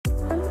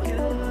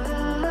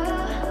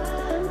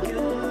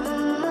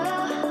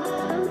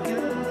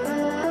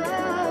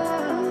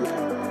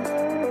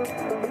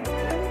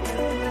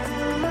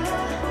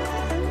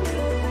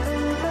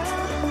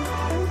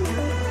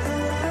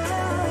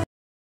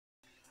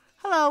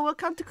Hello,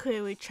 welcome to Create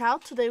with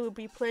Child. Today we'll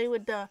be playing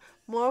with the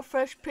more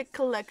Fresh Pick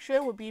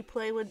collection. We'll be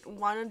playing with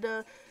one of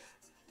the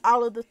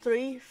out of the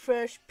three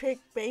Fresh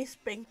Picked Vase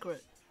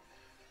Bouquet.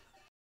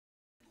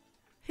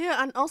 Here,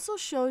 and also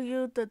show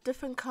you the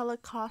different color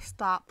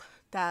cardstock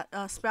that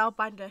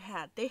Spellbinder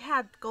had. They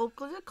had gold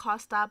glitter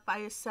cardstock by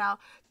itself,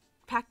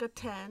 pack of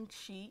 10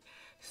 sheet,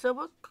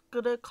 silver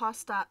glitter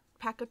cardstock,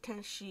 pack of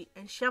 10 sheet,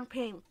 and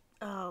champagne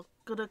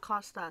glitter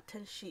cardstock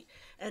 10 sheet.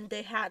 And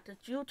they had the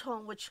jewel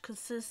tone, which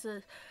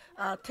consisted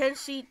 10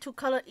 sheet, 2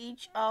 color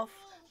each of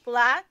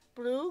black,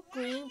 blue,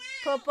 green,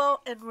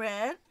 purple, and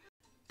red.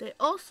 They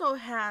also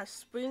had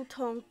spring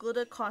tone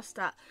glitter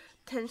cardstock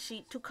 10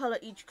 sheet, 2 color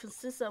each,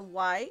 consists of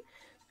white,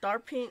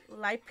 dark pink,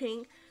 light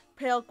pink,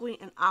 pale green,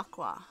 and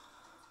aqua.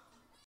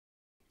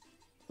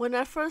 When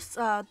I first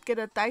get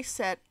a die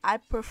set, I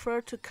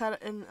prefer to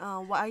cut it in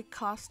white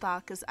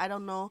cardstock because I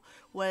don't know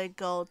where it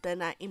goes.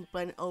 Then I ink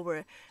blend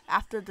over.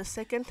 After the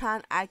second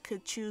time, I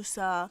could choose.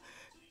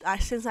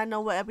 Since I know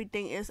where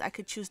everything is, I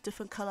could choose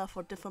different color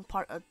for different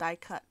part of die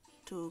cut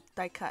to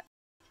die cut.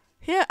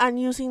 Here I'm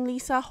using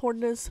Lisa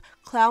Horton's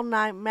Cloud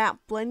 9 matte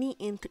blending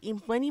ink to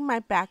ink blending my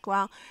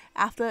background.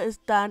 After it's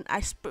done,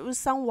 I spray with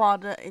some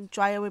water and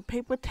dry it with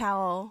paper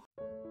towel.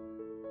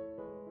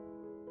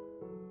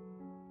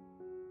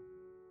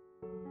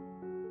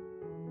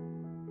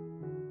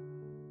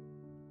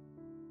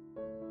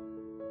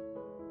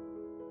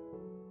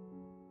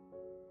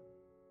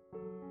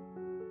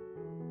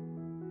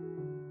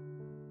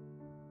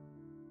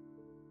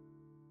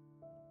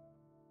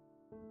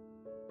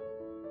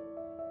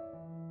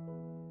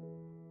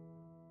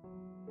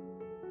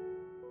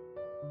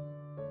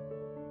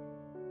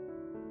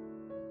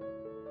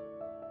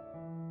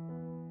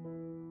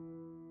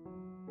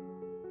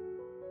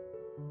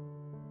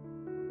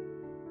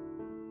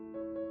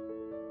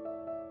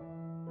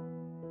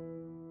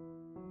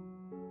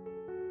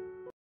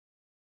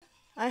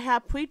 I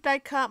have pre-die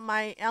cut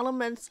my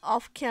elements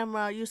off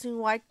camera using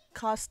white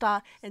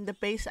cardstock, and the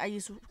base I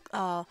use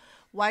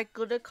white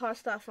glitter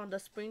cardstock from the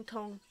spring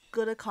tone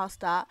glitter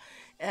cardstock,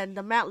 and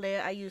the matte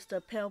layer I use the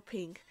pale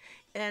pink.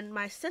 And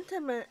my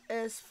sentiment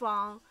is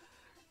from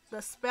the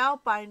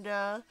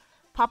Spellbinder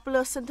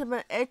Popular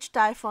Sentiment Edge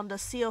die from the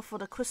Seal for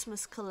the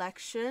Christmas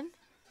collection.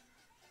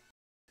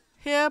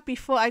 Here,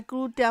 before I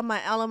glue down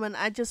my element,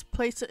 I just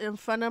place it in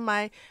front of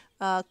my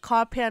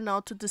card panel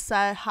to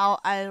decide how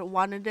I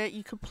wanted it.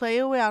 You could play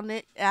around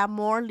it, add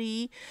more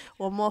leaf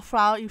or more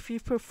flower if you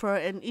prefer,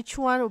 and each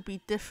one will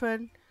be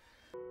different.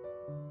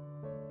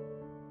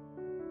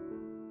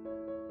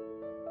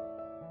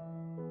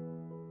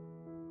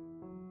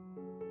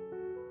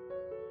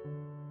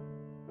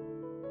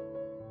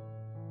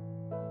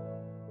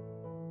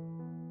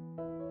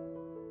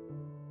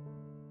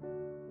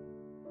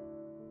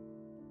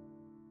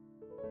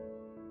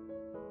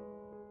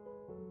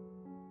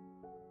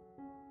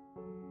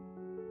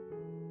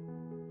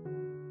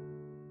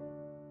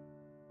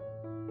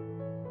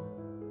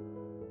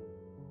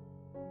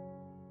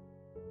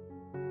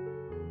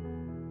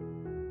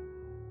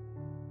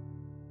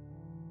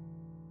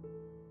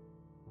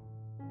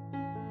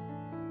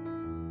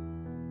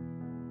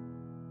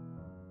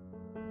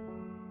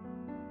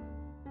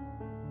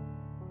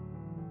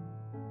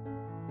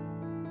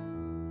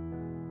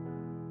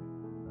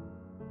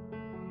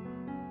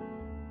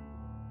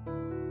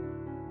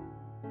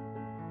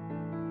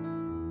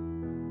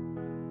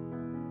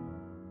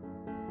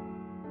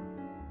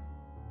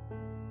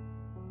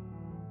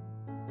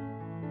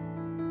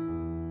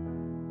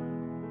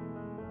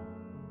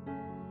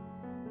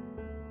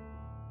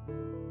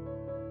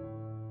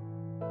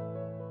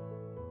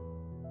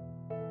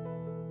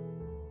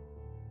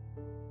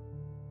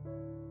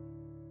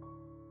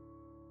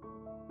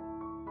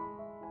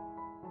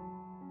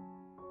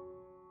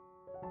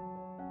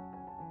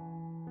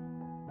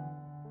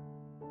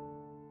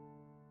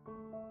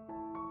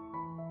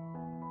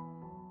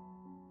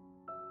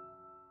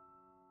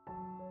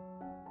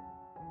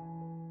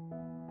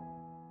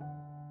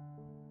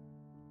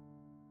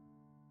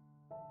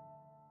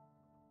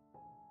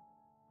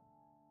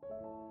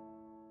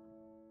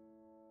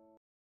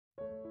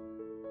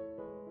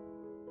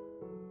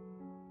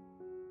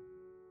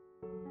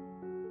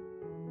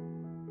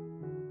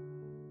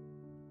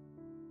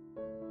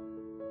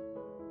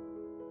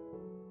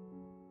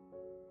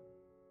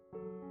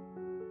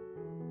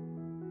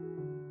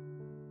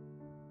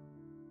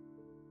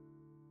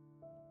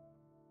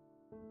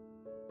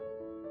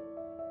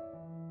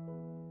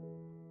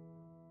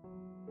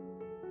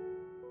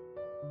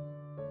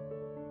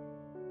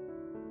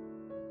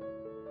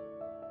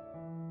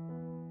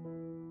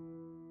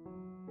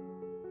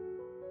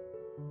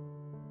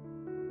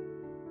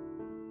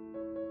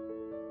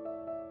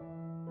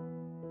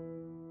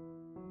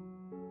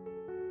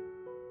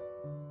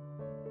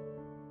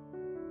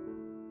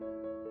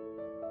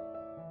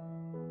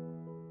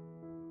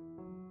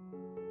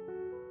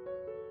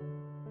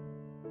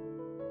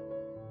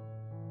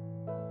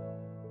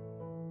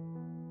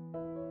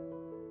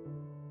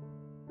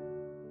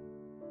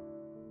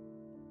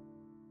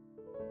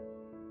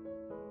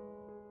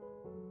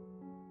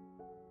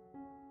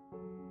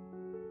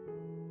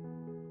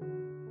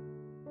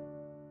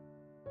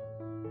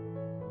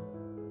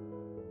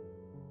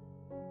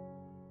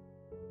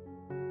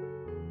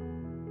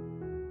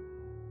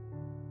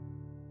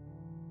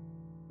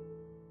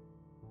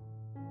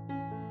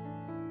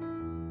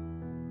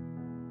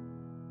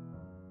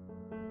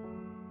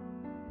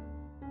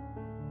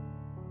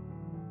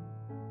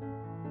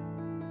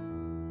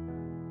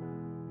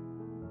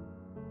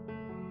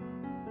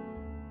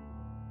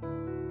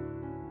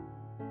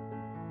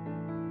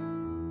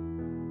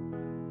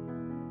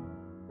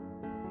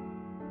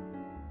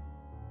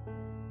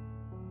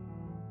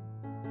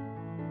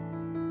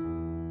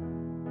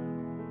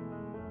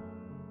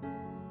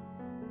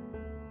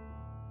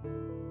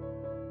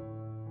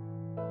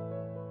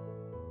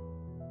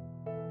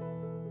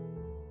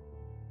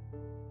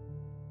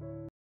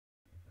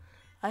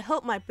 I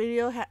hope my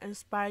video had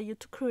inspired you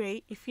to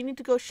create. If you need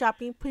to go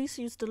shopping, please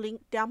use the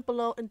link down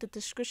below in the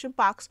description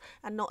box,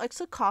 and no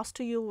extra cost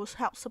to you will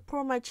help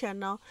support my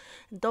channel.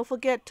 And don't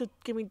forget to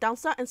give me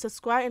thumbs up and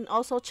subscribe, and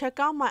also check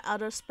out my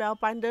other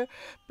Spellbinder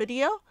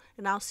video,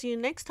 and I'll see you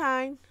next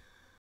time.